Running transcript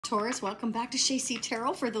Taurus, welcome back to Shacy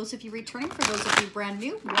Tarot. For those of you returning, for those of you brand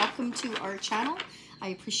new, welcome to our channel. I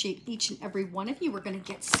appreciate each and every one of you. We're going to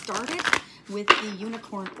get started with the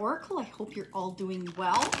Unicorn Oracle. I hope you're all doing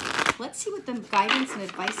well. Let's see what the guidance and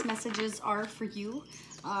advice messages are for you.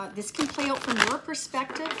 This can play out from your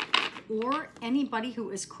perspective or anybody who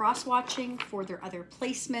is cross-watching for their other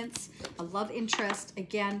placements, a love interest.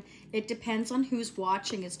 Again, it depends on who's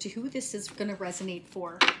watching as to who this is going to resonate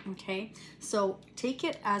for, okay? So take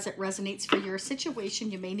it as it resonates for your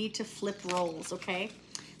situation. You may need to flip roles, okay?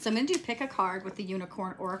 So I'm going to do pick a card with the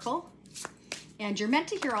Unicorn Oracle. And you're meant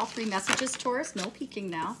to hear all three messages, Taurus. No peeking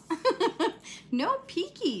now. No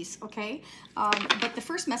peekies, okay? But the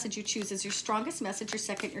first message you choose is your strongest message, your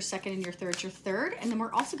second, and your third. And then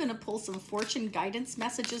we're also going to pull some fortune guidance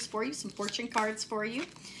messages for you, some fortune cards for you.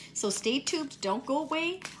 So stay tuned. Don't go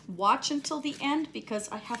away. Watch until the end because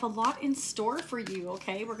I have a lot in store for you,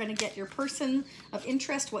 okay? We're going to get your person of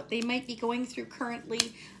interest, what they might be going through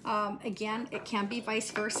currently. Again, it can be vice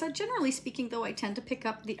versa. Generally speaking, though, I tend to pick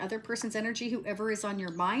up the other person's energy, whoever is on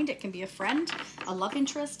your mind. It can be a friend, a love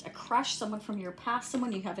interest, a crush, someone from your past,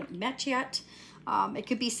 someone you haven't met yet. It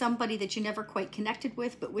could be somebody that you never quite connected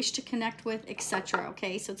with but wish to connect with, etc.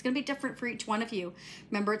 Okay, so it's going to be different for each one of you.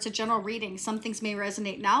 Remember, it's a general reading. Some things may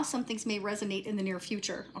resonate now, some things may resonate in the near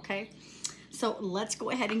future. Okay, so let's go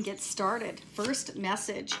ahead and get started. First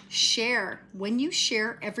message: share. When you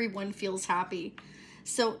share, everyone feels happy.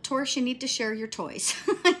 So Taurus, you need to share your toys.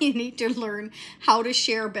 You need to learn how to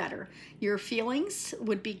share better. Your feelings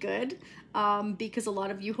would be good because a lot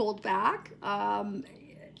of you hold back.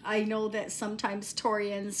 I know that sometimes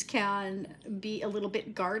Taurians can be a little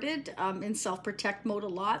bit guarded in self-protect mode a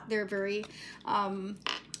lot. They're very,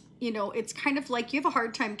 you know, it's kind of like you have a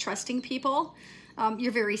hard time trusting people.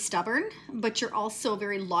 You're very stubborn, but you're also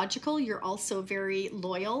very logical. You're also very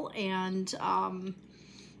loyal, and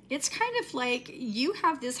it's kind of like you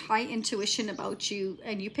have this high intuition about you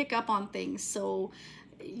and you pick up on things. So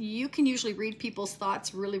you can usually read people's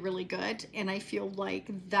thoughts really, really good. And I feel like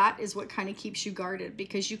that is what kind of keeps you guarded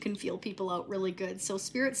because you can feel people out really good. So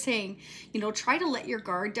Spirit's saying, you know, try to let your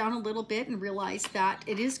guard down a little bit and realize that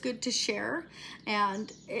it is good to share.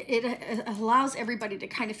 And it allows everybody to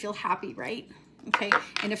kind of feel happy, right? Okay,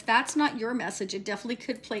 and if that's not your message, it definitely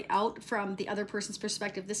could play out from the other person's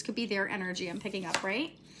perspective. This could be their energy I'm picking up,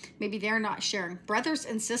 right? Maybe they're not sharing. Brothers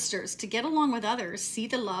and sisters, to get along with others, see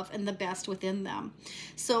the love and the best within them.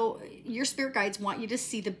 So your spirit guides want you to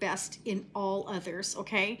see the best in all others,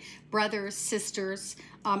 okay? Brothers, sisters,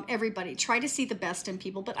 everybody. Try to see the best in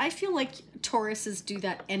people. But I feel like Tauruses do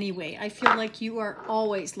that anyway. I feel like you are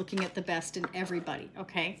always looking at the best in everybody,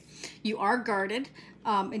 okay? You are guarded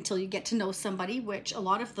until you get to know somebody, which a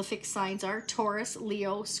lot of the fixed signs are. Taurus,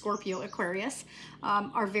 Leo, Scorpio, Aquarius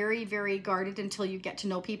are very, very guarded until you get to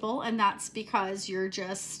know people. And that's because you're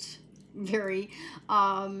just very...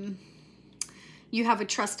 you have a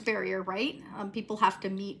trust barrier, right? People have to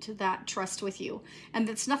meet that trust with you. And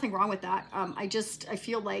there's nothing wrong with that. I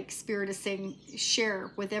feel like Spirit is saying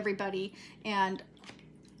share with everybody and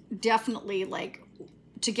definitely like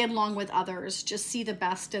to get along with others, just see the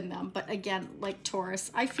best in them. But again, like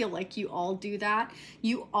Taurus, I feel like you all do that.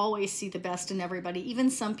 You always see the best in everybody,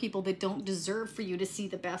 even some people that don't deserve for you to see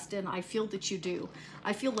the best in. I feel that you do.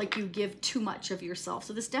 I feel like you give too much of yourself.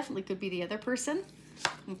 So this definitely could be the other person.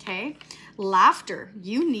 Okay, laughter.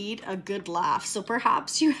 You need a good laugh. So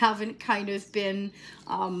perhaps you haven't kind of been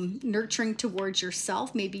nurturing towards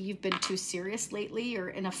yourself. Maybe you've been too serious lately or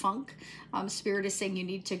in a funk. Spirit is saying you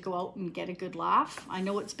need to go out and get a good laugh. I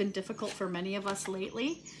know it's been difficult for many of us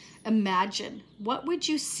lately. Imagine, what would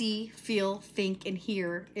you see, feel, think, and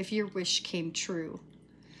hear if your wish came true?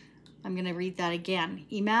 I'm going to read that again.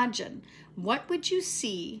 Imagine, what would you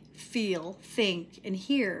see, feel, think, and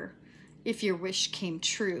hear if your wish came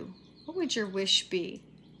true? What would your wish be?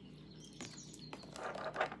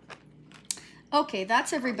 Okay,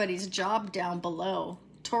 that's everybody's job down below.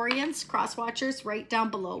 Taurians, Crosswatchers, write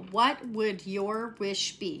down below. What would your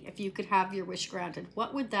wish be if you could have your wish granted?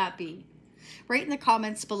 What would that be? Write in the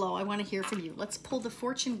comments below. I want to hear from you. Let's pull the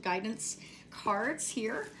fortune guidance cards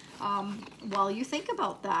here while you think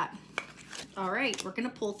about that. All right, we're going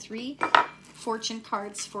to pull 3 fortune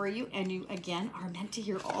cards for you, and you again are meant to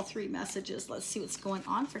hear all 3 messages. Let's see what's going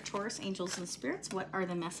on for Taurus, angels, and spirits. What are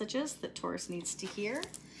the messages that Taurus needs to hear?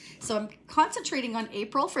 So I'm concentrating on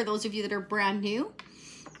April for those of you that are brand new.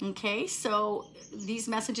 Okay, so these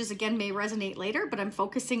messages again may resonate later, but I'm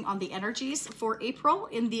focusing on the energies for April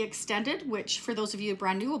in the extended, which for those of you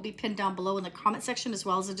brand new will be pinned down below in the comment section as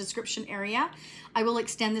well as the description area. I will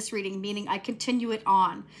extend this reading, meaning I continue it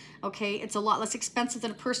on. Okay, it's a lot less expensive than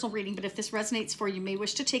a personal reading, but if this resonates for you, you may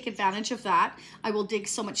wish to take advantage of that. I will dig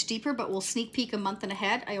so much deeper, but we'll sneak peek a month and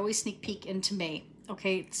ahead. I always sneak peek into May.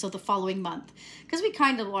 Okay, so the following month, because we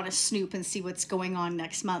kind of want to snoop and see what's going on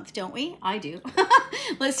next month, don't we? I do.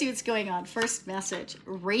 Let's see what's going on. First message,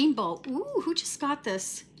 rainbow. Ooh, who just got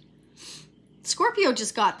this? Scorpio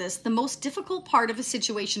just got this. The most difficult part of a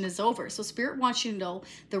situation is over. So Spirit wants you to know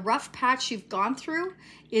the rough patch you've gone through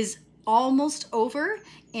is almost over,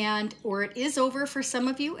 or it is over for some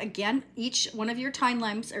of you. Again, each one of your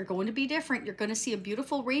timelines are going to be different. You're going to see a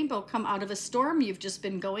beautiful rainbow come out of a storm you've just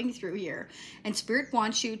been going through here. And Spirit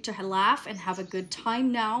wants you to laugh and have a good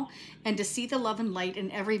time now and to see the love and light in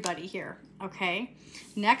everybody here. Okay.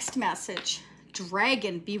 Next message.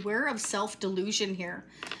 Dragon, beware of self-delusion here.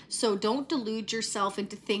 So don't delude yourself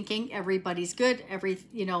into thinking everybody's good.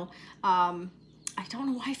 I don't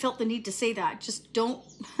know why I felt the need to say that. Just don't,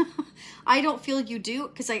 I don't feel you do,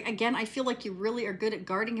 because I feel like you really are good at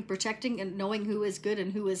guarding and protecting and knowing who is good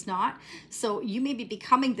and who is not. So you may be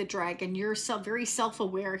becoming the dragon. You're very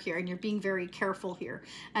self-aware here and you're being very careful here.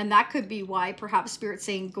 And that could be why perhaps Spirit's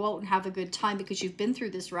saying go out and have a good time, because you've been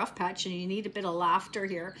through this rough patch and you need a bit of laughter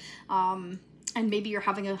here. And maybe you're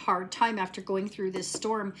having a hard time after going through this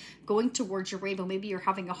storm, going towards your rainbow. Maybe you're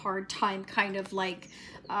having a hard time kind of like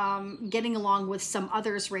getting along with some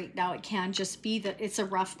others right now. It can just be that it's a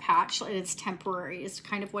rough patch and it's temporary. It's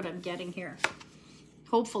kind of what I'm getting here.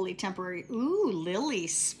 Hopefully temporary. Ooh, Lily,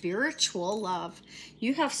 spiritual love.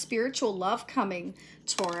 You have spiritual love coming,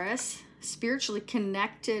 Taurus. Spiritually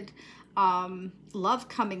connected love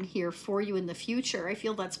coming here for you in the future. I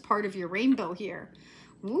feel that's part of your rainbow here.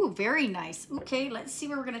 Ooh, very nice. Okay, let's see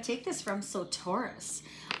where we're going to take this from. So Taurus,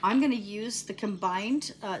 I'm going to use the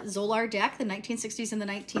combined Zolar deck, the 1960s and the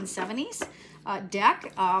 1970s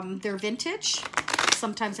deck. They're vintage.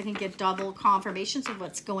 Sometimes I can get double confirmations of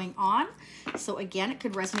what's going on. So again, it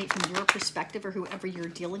could resonate from your perspective or whoever you're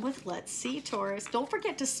dealing with. Let's see, Taurus. Don't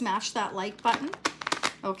forget to smash that like button.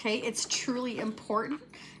 Okay, it's truly important,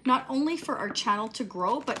 not only for our channel to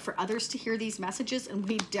grow, but for others to hear these messages. And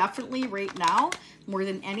we definitely right now, more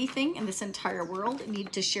than anything in this entire world,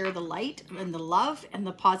 need to share the light and the love and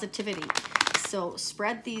the positivity. So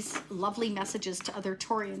spread these lovely messages to other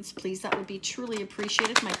Taurians, please. That would be truly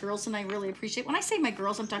appreciated. My girls and I really appreciate. When I say my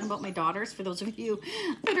girls, I'm talking about my daughters. For those of you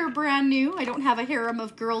that are brand new, I don't have a harem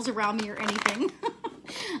of girls around me or anything.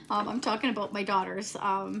 I'm talking about my daughters.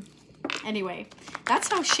 Anyway,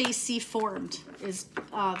 that's how Shay C formed, is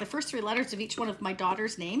the first 3 letters of each one of my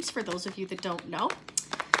daughter's names, for those of you that don't know.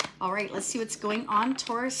 All right, let's see what's going on,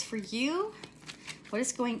 Taurus, for you. What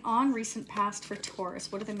is going on recent past for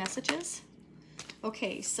Taurus? What are the messages?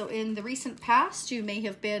 Okay, so in the recent past, you may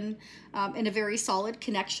have been in a very solid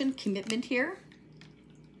connection, commitment here.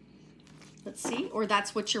 Let's see, or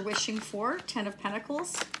that's what you're wishing for, 10 of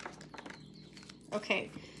Pentacles. Okay.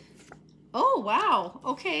 Oh, wow.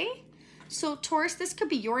 Okay. So Taurus, this could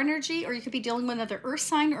be your energy, or you could be dealing with another earth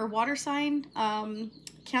sign or water sign,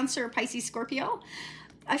 Cancer, Pisces, Scorpio.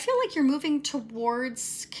 I feel like you're moving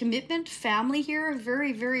towards commitment, family here,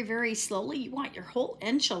 very, very, very slowly. You want your whole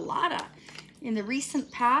enchilada in the recent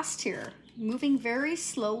past here. Moving very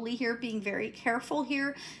slowly here, being very careful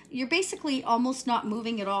here. You're basically almost not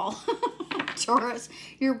moving at all, Taurus.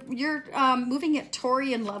 You're moving at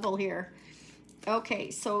Taurian level here. Okay,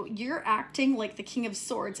 so you're acting like the King of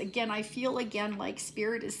Swords. Again, I feel again like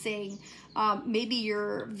Spirit is saying maybe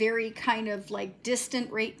you're very kind of like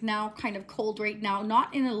distant right now, kind of cold right now,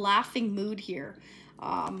 not in a laughing mood here.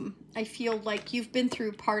 I feel like you've been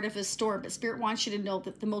through part of a storm, but Spirit wants you to know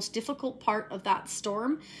that the most difficult part of that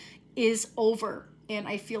storm is over. And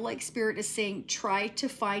I feel like Spirit is saying, try to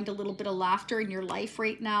find a little bit of laughter in your life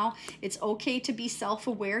right now. It's okay to be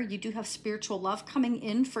self-aware. You do have spiritual love coming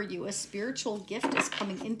in for you. A spiritual gift is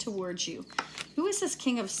coming in towards you. Who is this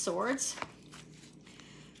King of Swords?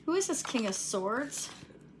 Who is this King of Swords?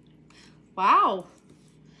 Wow.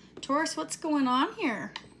 Taurus, what's going on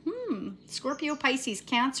here? Scorpio, Pisces,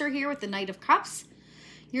 Cancer here with the Knight of Cups.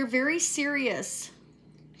 You're very serious.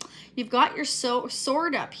 You've got your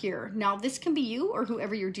sword up here. Now, this can be you or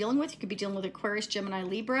whoever you're dealing with. You could be dealing with Aquarius, Gemini,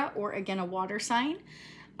 Libra, or again, a water sign.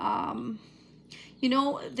 You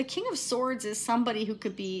know, the King of Swords is somebody who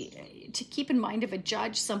could be, to keep in mind of a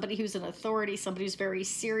judge, somebody who's an authority, somebody who's very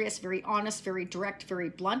serious, very honest, very direct, very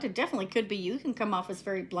blunt. It definitely could be you. You can come off as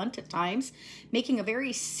very blunt at times, making a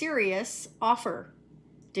very serious offer.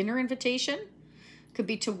 Dinner invitation. Could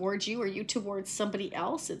be towards you or you towards somebody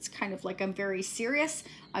else. It's kind of like, I'm very serious.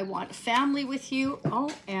 I want family with you.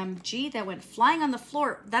 OMG, that went flying on the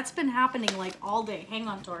floor. That's been happening like all day. Hang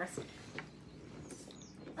on, Taurus.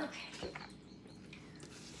 Okay.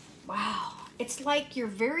 Wow. It's like you're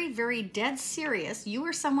very, very dead serious. You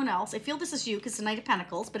or someone else. I feel this is you because it's the Knight of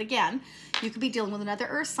Pentacles. But again, you could be dealing with another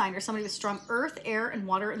earth sign or somebody with strong earth, air, and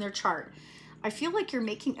water in their chart. I feel like you're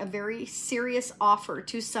making a very serious offer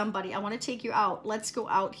to somebody. I want to take you out. Let's go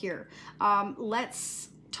out here. Let's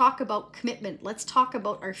talk about commitment. Let's talk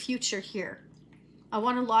about our future here. I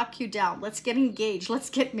want to lock you down. Let's get engaged.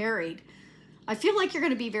 Let's get married. I feel like you're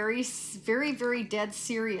going to be very, very, very dead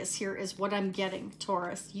serious here is what I'm getting,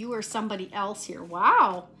 Taurus. You or somebody else here.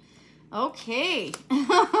 Wow. Okay.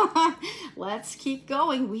 Let's keep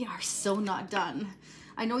going. We are so not done.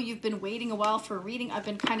 I know you've been waiting a while for a reading. I've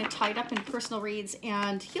been kind of tied up in personal reads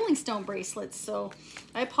and healing stone bracelets, so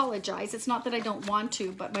I apologize. It's not that I don't want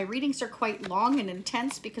to, but my readings are quite long and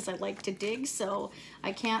intense because I like to dig, so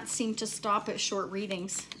I can't seem to stop at short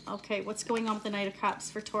readings. Okay, what's going on with the Knight of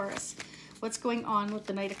Cups for Taurus? What's going on with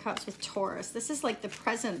the Knight of Cups with Taurus? This is like the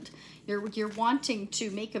present. You're wanting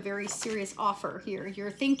to make a very serious offer here.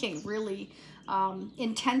 You're thinking really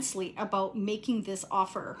intensely about making this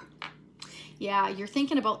offer. Yeah, you're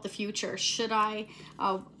thinking about the future. Should I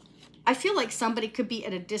feel like somebody could be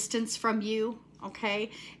at a distance from you,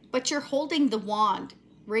 okay? But you're holding the wand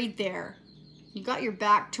right there. You got your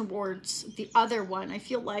back towards the other one. I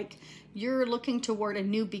feel like you're looking toward a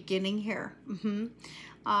new beginning here.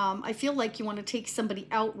 I feel like you want to take somebody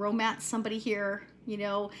out, romance somebody here. You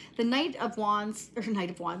know, the Knight of Wands, or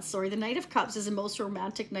Knight of Wands, sorry, the Knight of Cups is the most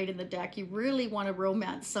romantic knight in the deck. You really want to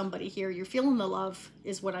romance somebody here. You're feeling the love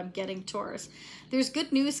is what I'm getting, Taurus. There's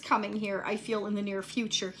good news coming here, I feel, in the near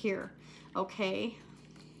future here. Okay.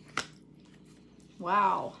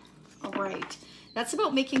 Wow. All right. That's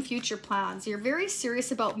about making future plans. You're very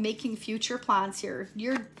serious about making future plans here.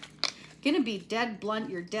 You're going to be dead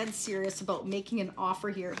blunt. You're dead serious about making an offer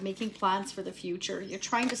here, making plans for the future. You're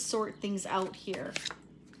trying to sort things out here.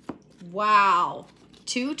 Wow.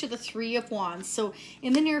 2 to the 3 of Wands. So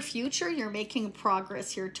in the near future, you're making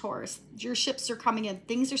progress here, Taurus. Your ships are coming in.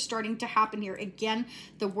 Things are starting to happen here. Again,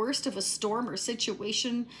 the worst of a storm or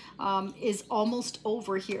situation is almost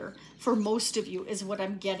over here for most of you is what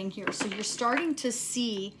I'm getting here. So you're starting to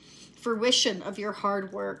see fruition of your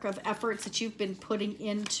hard work, of efforts that you've been putting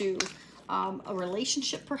into a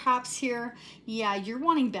relationship perhaps here. Yeah, you're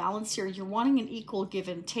wanting balance here. You're wanting an equal give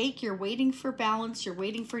and take. You're waiting for balance. You're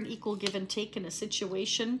waiting for an equal give and take in a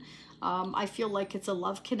situation. I feel like it's a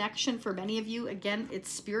love connection for many of you. Again, it's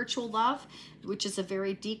spiritual love, which is a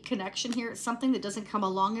very deep connection here. It's something that doesn't come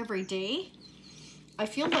along every day. I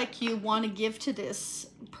feel like you want to give to this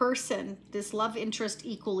person, this love interest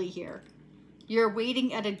equally here. You're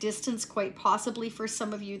waiting at a distance, quite possibly for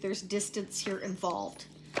some of you. There's distance here involved.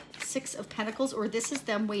 6 of Pentacles, or this is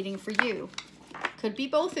them waiting for you. Could be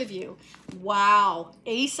both of you. Wow.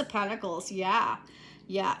 Ace of Pentacles. Yeah.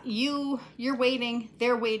 Yeah. You're waiting.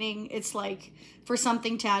 They're waiting. It's like for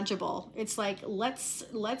something tangible. It's like, let's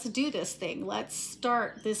do this thing. Let's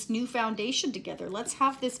start this new foundation together. Let's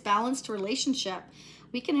have this balanced relationship.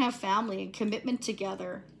 We can have family and commitment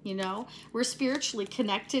together. You know, we're spiritually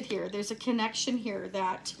connected here. There's a connection here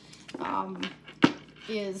that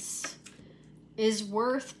is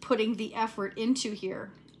worth putting the effort into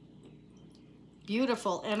here.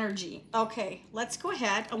 Beautiful energy. Okay, let's go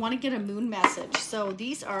ahead. I want to get a moon message. So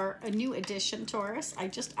these are a new edition, Taurus. I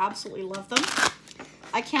just absolutely love them.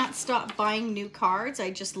 I can't stop buying new cards. I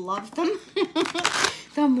just love them.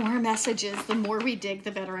 The more messages, the more we dig,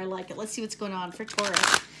 the better I like it. Let's see what's going on for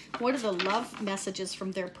Taurus. What are the love messages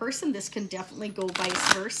from their person? This can definitely go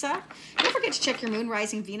vice versa. Don't forget to check your moon,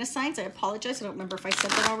 rising, Venus signs. I apologize. I don't remember if I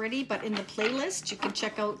said that already, but in the playlist, you can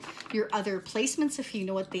check out your other placements if you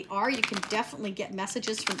know what they are. You can definitely get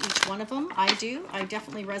messages from each one of them. I do. I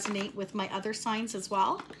definitely resonate with my other signs as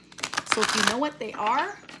well. So if you know what they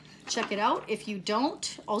are, check it out. If you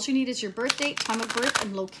don't, all you need is your birth date, time of birth,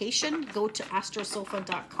 and location. Go to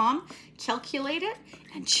astrosofa.com, calculate it,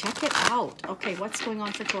 and check it out. Okay, what's going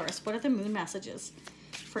on for Taurus? What are the moon messages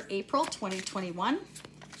for April 2021?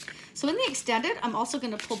 So in the extended, I'm also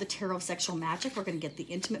going to pull the Tarot of Sexual Magic. We're going to get the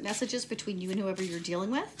intimate messages between you and whoever you're dealing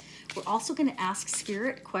with. We're also going to ask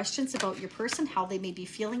Spirit questions about your person, how they may be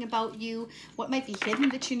feeling about you, what might be hidden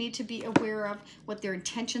that you need to be aware of, what their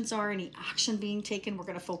intentions are, any action being taken. We're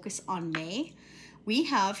going to focus on May. We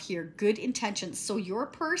have here good intentions. So your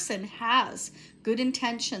person has good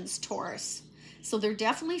intentions, Taurus. So they're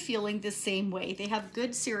definitely feeling the same way. They have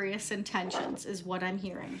good, serious intentions is what I'm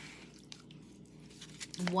hearing.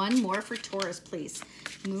 One more for Taurus, please.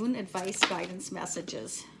 Moon advice, guidance,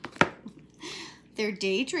 messages. They're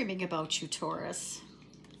daydreaming about you, Taurus.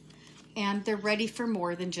 And they're ready for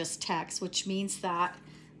more than just text, which means that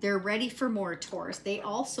they're ready for more, Taurus. They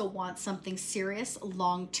also want something serious,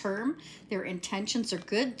 long-term. Their intentions are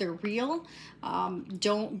good. They're real.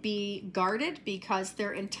 Don't be guarded because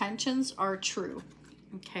their intentions are true.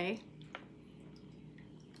 Okay.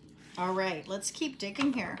 All right. Let's keep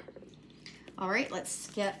digging here. All right. Let's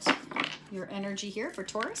get your energy here for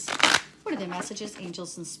Taurus. What are the messages,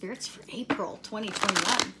 angels, and spirits for April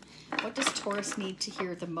 2021? What does Taurus need to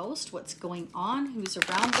hear the most? What's going on? Who's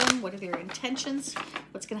around them? What are their intentions?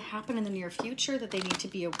 What's going to happen in the near future that they need to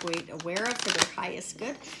be aware of for their highest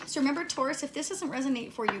good? So remember, Taurus, if this doesn't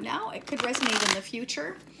resonate for you now, it could resonate in the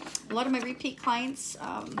future. A lot of my repeat clients,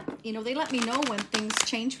 you know, they let me know when things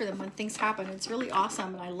change for them, when things happen. It's really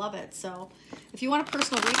awesome, and I love it. So if you want a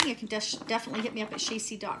personal reading, you can definitely hit me up at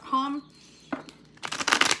shacey.com.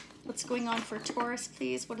 What's going on for Taurus,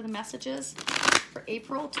 please? What are the messages for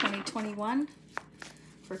April 2021?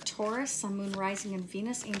 For Taurus, Sun, Moon, Rising, and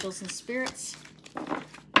Venus, angels and spirits.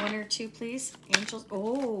 One or two, please. Angels.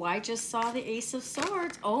 Oh, I just saw the Ace of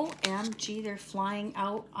Swords. OMG, they're flying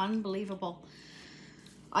out. Unbelievable.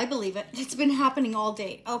 I believe it. It's been happening all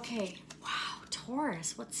day. Okay. Wow,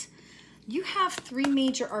 Taurus, you have three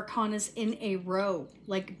major arcanas in a row.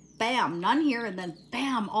 Like, bam, none here, and then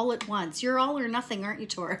bam, all at once. You're all or nothing, aren't you,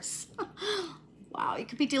 Taurus? Wow, you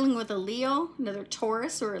could be dealing with a Leo, another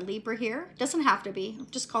Taurus, or a Libra here. Doesn't have to be.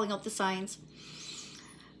 I'm just calling out the signs.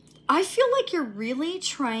 I feel like you're really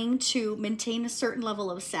trying to maintain a certain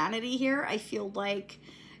level of sanity here. I feel like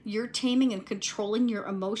you're taming and controlling your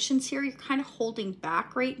emotions here. You're kind of holding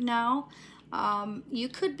back right now. You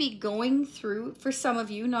could be going through, for some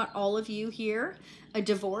of you, not all of you here, a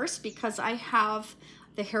divorce, because I have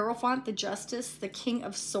the Hierophant, the Justice, the King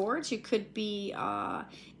of Swords. You could be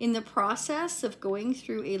in the process of going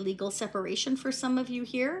through a legal separation for some of you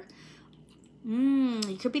here.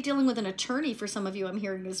 You could be dealing with an attorney for some of you, I'm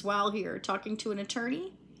hearing as well here. Talking to an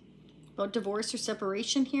attorney about divorce or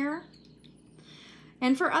separation here.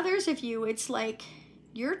 And for others of you, it's like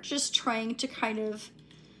you're just trying to kind of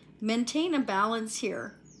maintain a balance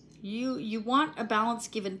here. You want a balance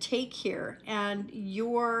give and take here, and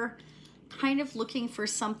you're kind of looking for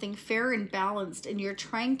something fair and balanced, and you're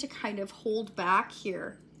trying to kind of hold back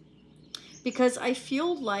here because I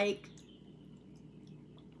feel like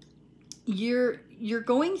you're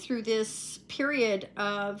going through this period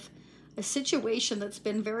of a situation that's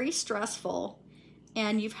been very stressful,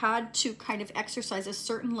 and you've had to kind of exercise a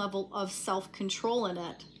certain level of self-control in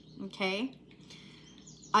it. Okay,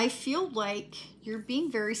 I feel like you're being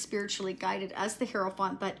very spiritually guided as the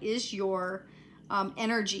Hierophant. That is your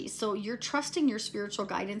energy. So you're trusting your spiritual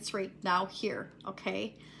guidance right now here.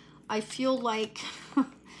 Okay, I feel like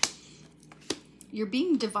you're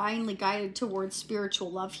being divinely guided towards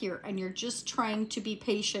spiritual love here, and you're just trying to be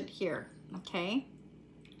patient here. Okay,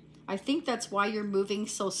 I think that's why you're moving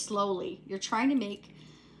so slowly. You're trying to make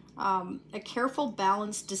a careful,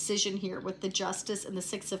 balanced decision here with the Justice and the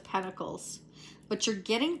Six of Pentacles. But you're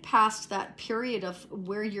getting past that period of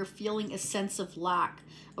where you're feeling a sense of lack.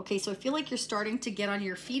 Okay, so I feel like you're starting to get on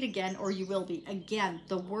your feet again, or you will be. Again,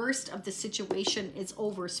 the worst of the situation is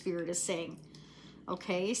over, Spirit is saying.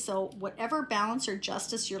 Okay, so whatever balance or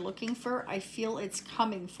justice you're looking for, I feel it's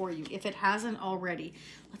coming for you, if it hasn't already.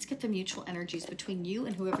 Let's get the mutual energies between you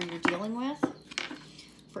and whoever you're dealing with.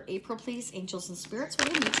 For April, please, angels and spirits. What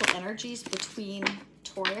are the mutual energies between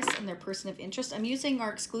Taurus and their person of interest? I'm using our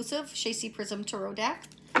exclusive Shacey Prism Tarot deck.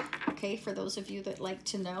 Okay, for those of you that like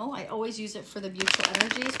to know, I always use it for the mutual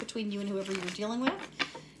energies between you and whoever you're dealing with.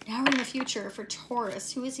 Now we're in the future for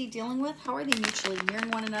Taurus. Who is he dealing with? How are they mutually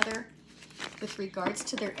mirroring one another with regards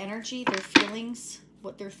to their energy, their feelings,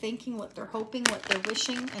 what they're thinking, what they're hoping, what they're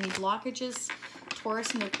wishing, any blockages?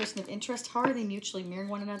 Taurus and their person of interest, how are they mutually mirroring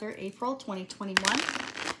one another? April 2021.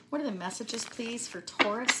 What are the messages, please, for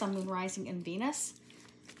Taurus, Sun, Moon, Rising, and Venus?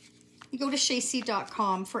 You go to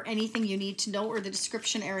shacey.com for anything you need to know, or the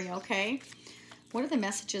description area, okay? What are the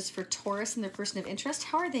messages for Taurus and their person of interest?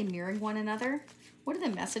 How are they mirroring one another? What are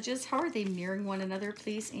the messages? How are they mirroring one another,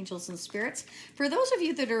 please, angels and spirits? For those of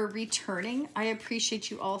you that are returning, I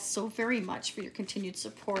appreciate you all so very much for your continued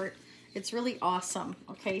support. It's really awesome.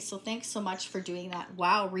 Okay, so thanks so much for doing that.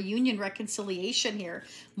 Wow, reunion, reconciliation here.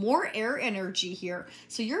 More air energy here.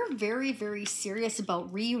 So you're very, very serious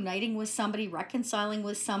about reuniting with somebody, reconciling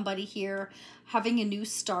with somebody here, having a new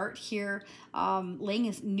start here, laying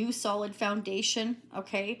a new solid foundation,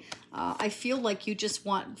 okay? I feel like you just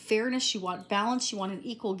want fairness, you want balance, you want an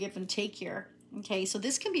equal give and take here. Okay, so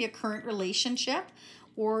this can be a current relationship,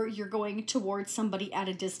 or you're going towards somebody at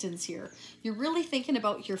a distance here. You're really thinking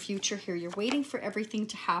about your future here. You're waiting for everything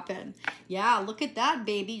to happen. Yeah, look at that,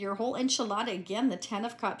 baby. Your whole enchilada, again, the 10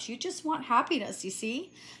 of Cups. You just want happiness, you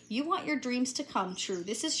see? You want your dreams to come true.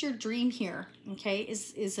 This is your dream here, okay,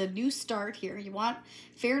 is a new start here. You want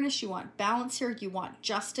fairness, you want balance here, you want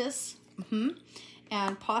justice.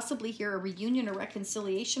 And possibly here a reunion or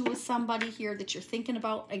reconciliation with somebody here that you're thinking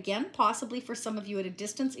about. Again, possibly for some of you at a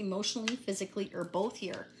distance, emotionally, physically, or both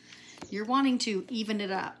here. You're wanting to even it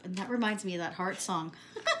up. And that reminds me of that heart song.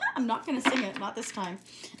 I'm not going to sing it, not this time.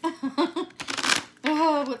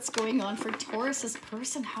 Oh, what's going on for Taurus's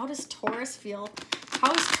person? How does Taurus feel?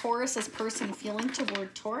 How is Taurus's person feeling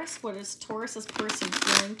toward Taurus? What is Taurus's person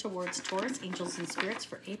feeling towards Taurus? Angels and spirits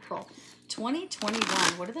for April 2021.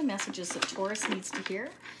 What are the messages that Taurus needs to hear?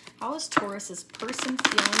 How is Taurus's person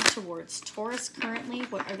feeling towards Taurus currently?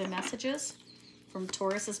 What are the messages from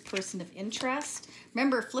Taurus's person of interest?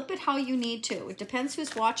 Remember, flip it how you need to. It depends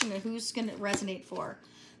who's watching and who's going to resonate for.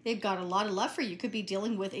 They've got a lot of love for you. You could be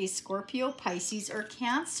dealing with a Scorpio, Pisces, or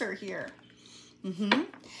Cancer here.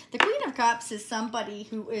 The Queen of Cups is somebody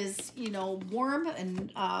who is, you know, warm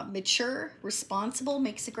and mature, responsible,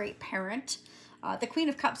 makes a great parent. The Queen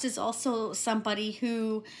of Cups is also somebody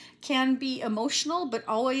who can be emotional, but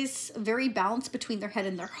always very balanced between their head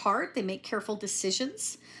and their heart. They make careful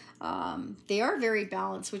decisions. They are very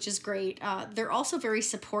balanced, which is great. They're also very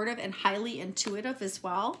supportive and highly intuitive as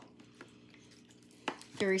well.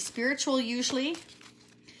 Very spiritual usually.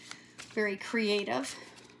 Very creative.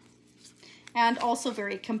 And also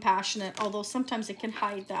very compassionate, although sometimes it can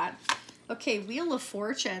hide that. Okay, Wheel of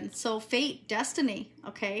Fortune. So fate, destiny,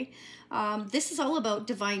 okay? This is all about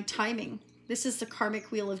divine timing. This is the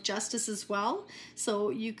karmic wheel of justice as well. So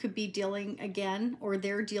you could be dealing again, or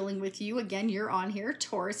they're dealing with you. Again, you're on here.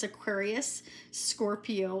 Taurus, Aquarius,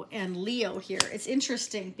 Scorpio, and Leo here. It's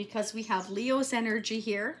interesting because we have Leo's energy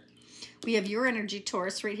here. We have your energy,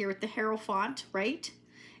 Taurus, right here with the Hierophant, right?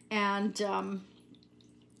 And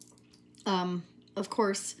of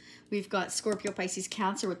course, we've got Scorpio, Pisces,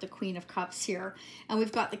 Cancer with the Queen of Cups here. And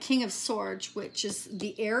we've got the King of Swords, which is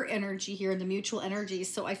the air energy here and the mutual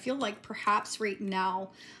energies. So I feel like perhaps right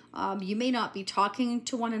now, you may not be talking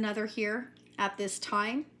to one another here at this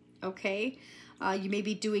time, okay? You may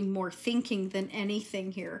be doing more thinking than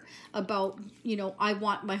anything here about, you know, I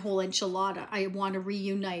want my whole enchilada. I want to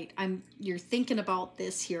reunite. You're thinking about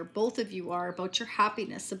this here. Both of you are, about your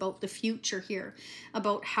happiness, about the future here,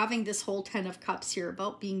 about having this whole 10 of Cups here,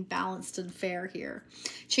 about being balanced and fair here.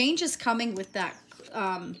 Change is coming with that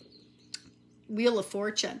Wheel of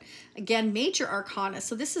Fortune. Again, major arcana.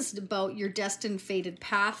 So this is about your destined fated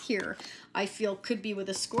path here. I feel could be with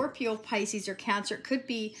a Scorpio, Pisces, or Cancer. It could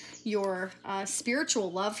be your spiritual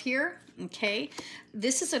love here. Okay.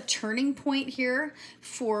 This is a turning point here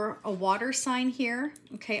for a water sign here.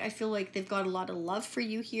 Okay. I feel like they've got a lot of love for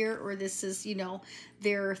you here, or this is, you know,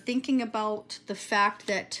 they're thinking about the fact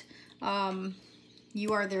that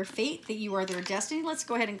you are their fate, that you are their destiny. Let's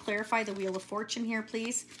go ahead and clarify the Wheel of Fortune here,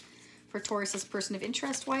 please. For Taurus's person of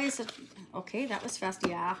interest. Why is it? Okay, that was fast.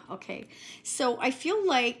 Yeah, okay. So I feel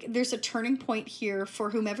like there's a turning point here for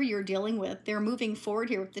whomever you're dealing with. They're moving forward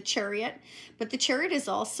here with the Chariot, but the Chariot is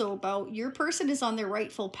also about your person is on their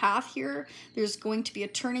rightful path here. There's going to be a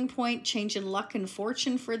turning point, change in luck and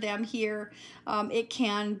fortune for them here. It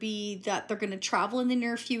can be that they're going to travel in the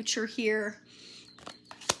near future here.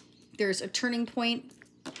 There's a turning point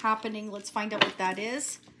happening. Let's find out what that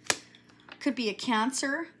is. Could be a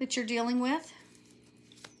Cancer that you're dealing with.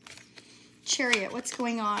 Chariot, what's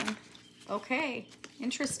going on? Okay,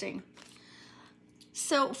 interesting.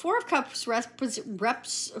 So 4 of Cups I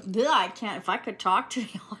can't, if I could talk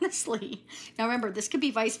today, honestly. Now remember, this could be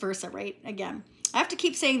vice versa, right? Again, I have to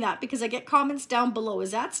keep saying that because I get comments down below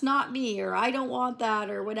is that's not me, or I don't want that,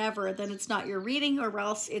 or whatever. Then it's not your reading, or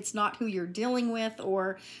else it's not who you're dealing with,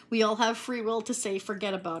 or we all have free will to say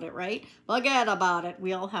forget about it, right? Forget about it.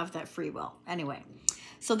 We all have that free will. Anyway,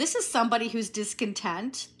 so this is somebody who's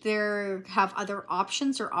discontent. They have other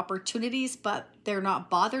options or opportunities, but they're not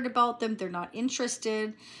bothered about them. They're not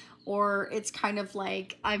interested, or it's kind of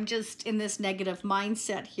like, I'm just in this negative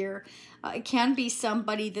mindset here. It can be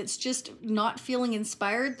somebody that's just not feeling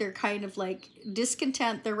inspired. They're kind of like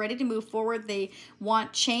discontent. They're ready to move forward. They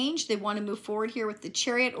want change. They want to move forward here with the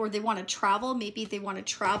Chariot, or they want to travel. Maybe they want to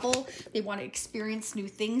travel. They want to experience new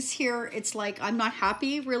things here. It's like, I'm not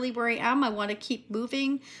happy really where I am. I want to keep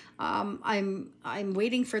moving. I'm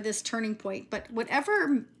waiting for this turning point. But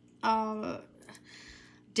whatever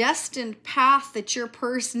destined path that your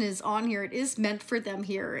person is on here, it is meant for them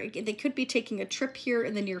here. They could be taking a trip here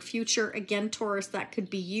in the near future. Again, Taurus, that could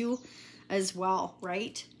be you as well,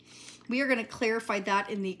 right? We are going to clarify that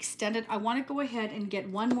in the extended. I want to go ahead and get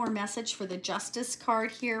one more message for the Justice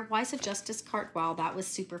card here. Why is a Justice card? Wow, that was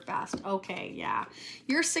super fast. Okay, yeah.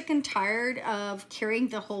 You're sick and tired of carrying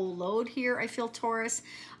the whole load here, I feel, Taurus.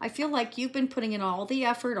 I feel like you've been putting in all the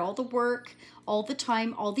effort, all the work, all the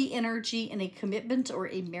time, all the energy in a commitment or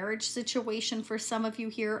a marriage situation for some of you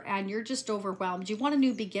here, and you're just overwhelmed. You want a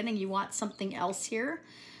new beginning. You want something else here.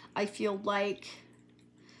 I feel like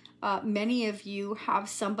many of you have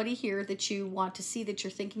somebody here that you want to see, that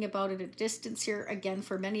you're thinking about at a distance here. Again,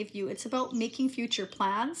 for many of you, it's about making future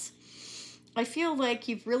plans. I feel like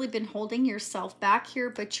you've really been holding yourself back here,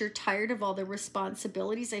 but you're tired of all the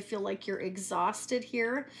responsibilities. I feel like you're exhausted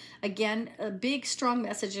here. Again, a big, strong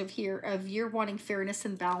message of you're wanting fairness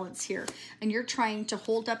and balance here, and you're trying to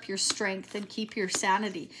hold up your strength and keep your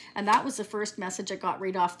sanity. And that was the first message I got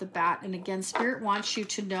right off the bat. And again, Spirit wants you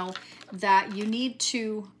to know that you need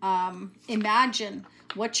to imagine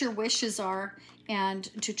what your wishes are, and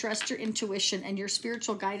to trust your intuition and your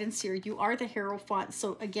spiritual guidance here. You are the Hierophant.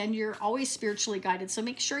 So again, you're always spiritually guided. So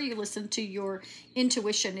make sure you listen to your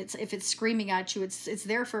intuition. If it's screaming at you, it's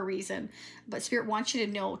there for a reason. But Spirit wants you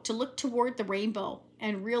to know to look toward the rainbow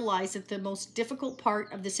and realize that the most difficult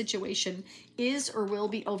part of the situation is or will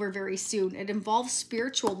be over very soon. It involves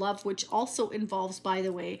spiritual love, which also involves, by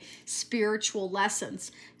the way, spiritual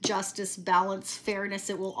lessons, justice, balance, fairness.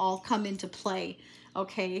 It will all come into play.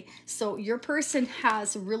 Okay, so your person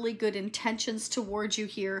has really good intentions towards you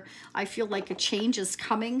here. I feel like a change is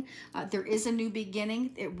coming. There is a new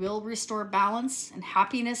beginning. It will restore balance and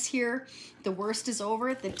happiness here. The worst is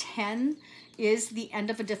over. The 10 is the end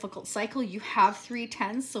of a difficult cycle. You have 3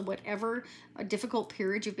 10s, so whatever difficult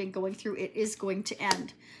period you've been going through, it is going to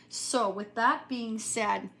end. So with that being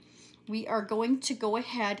said, we are going to go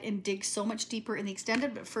ahead and dig so much deeper in the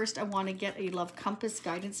extended, but first I want to get a love compass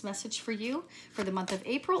guidance message for you for the month of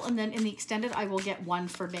April, and then in the extended I will get one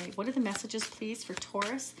for May. What are the messages, please, for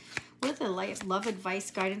Taurus? What are the love advice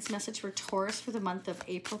guidance message for Taurus for the month of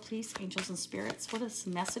April, please, angels and spirits? What is the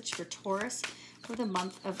message for Taurus for the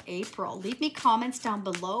month of April? Leave me comments down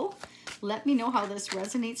below. Let me know how this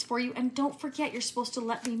resonates for you, and don't forget, you're supposed to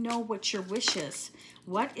let me know what your wish is.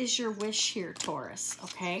 What is your wish here, Taurus?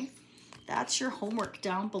 Okay. That's your homework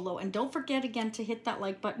down below. And don't forget again to hit that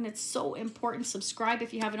like button. It's so important. Subscribe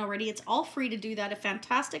if you haven't already. It's all free to do that. A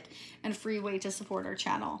fantastic and free way to support our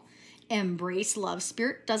channel. Embrace love.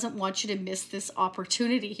 Spirit doesn't want you to miss this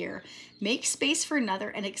opportunity here. Make space for another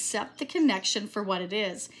and accept the connection for what it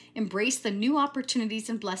is. Embrace the new opportunities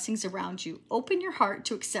and blessings around you. Open your heart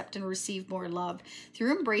to accept and receive more love.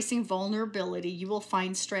 Through embracing vulnerability, you will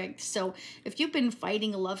find strength. So if you've been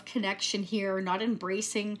fighting a love connection here, not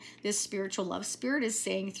embracing this spiritual love, Spirit is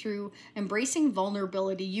saying through embracing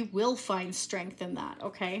vulnerability, you will find strength in that,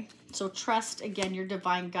 okay? So trust, again, your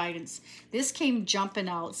divine guidance. This came jumping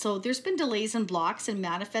out. So there's been delays and blocks in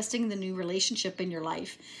manifesting the new relationship in your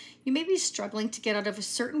life. You may be struggling to get out of a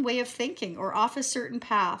certain way of thinking or off a certain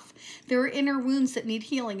path. There are inner wounds that need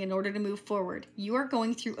healing in order to move forward. You are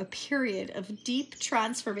going through a period of deep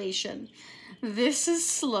transformation. This is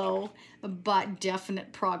slow, but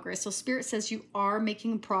definite progress. So Spirit says you are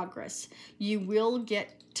making progress. You will get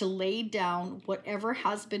to lay down whatever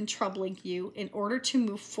has been troubling you in order to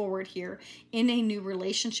move forward here in a new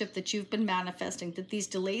relationship that you've been manifesting, that these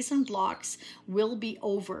delays and blocks will be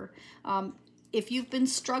over. If you've been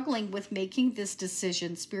struggling with making this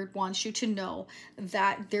decision, Spirit wants you to know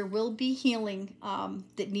that there will be healing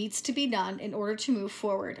that needs to be done in order to move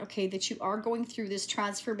forward, okay? That you are going through this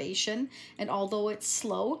transformation, and although it's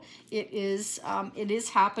slow, it is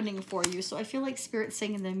happening for you. So I feel like Spirit's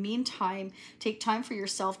saying in the meantime, take time for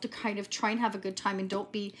yourself to kind of try and have a good time, and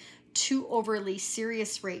don't be too overly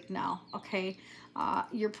serious right now, okay?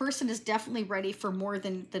 Your person is definitely ready for more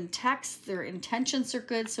than text. Their intentions are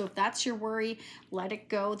good. So if that's your worry, let it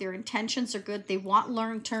go. Their intentions are good. They want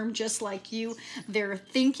long-term just like you. They're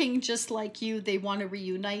thinking just like you. They want to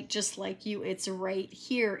reunite just like you. It's right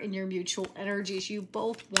here in your mutual energies. You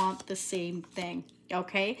both want the same thing.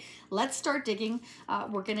 Okay, let's start digging.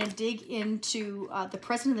 We're going to dig into the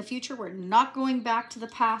present and the future. We're not going back to the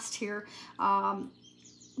past here.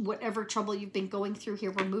 Whatever trouble you've been going through here,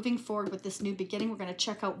 we're moving forward with this new beginning. We're going to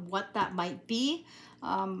check out what that might be.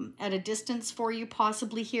 at a distance for you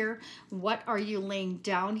possibly here. What are you laying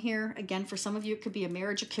down here? Again, for some of you, it could be a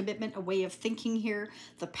marriage, a commitment, a way of thinking here,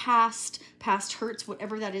 the past hurts,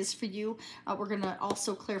 whatever that is for you. We're going to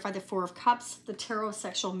also clarify the Four of Cups, the Tarot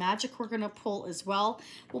Sexual Magic we're going to pull as well.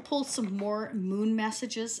 We'll pull some more moon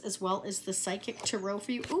messages as well as the Psychic Tarot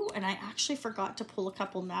for you. Ooh, and I actually forgot to pull a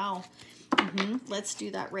couple now. Let's do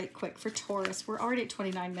that right quick for Taurus. We're already at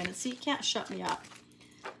 29 minutes, so you can't shut me up.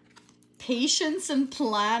 Patience and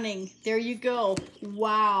planning. There you go.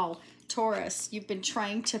 Wow. Taurus, you've been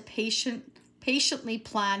trying to patiently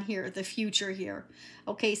plan here, the future here.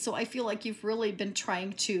 Okay, so I feel like you've really been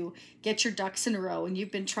trying to get your ducks in a row, and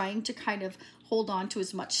you've been trying to kind of hold on to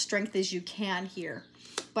as much strength as you can here.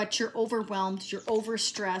 But you're overwhelmed, you're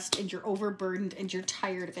overstressed, and you're overburdened, and you're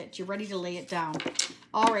tired of it. You're ready to lay it down.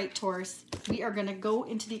 All right, Taurus, we are going to go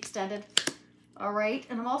into the extended. All right,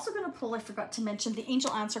 and I'm also going to pull, I forgot to mention, the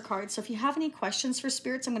angel answer card. So if you have any questions for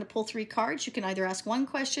spirits, I'm going to pull 3 cards. You can either ask 1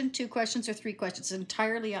 question, 2 questions, or 3 questions. It's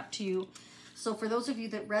entirely up to you. So for those of you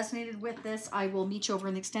that resonated with this, I will meet you over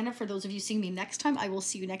in the extended. For those of you seeing me next time, I will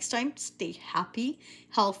see you next time. Stay happy,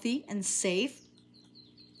 healthy, and safe.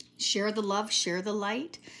 Share the love, share the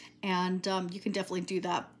light. And you can definitely do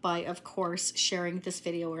that by, of course, sharing this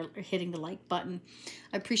video or hitting the like button.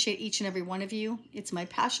 I appreciate each and every one of you. It's my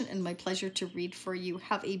passion and my pleasure to read for you.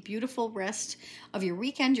 Have a beautiful rest of your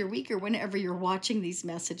weekend, your week, or whenever you're watching these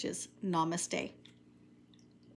messages. Namaste.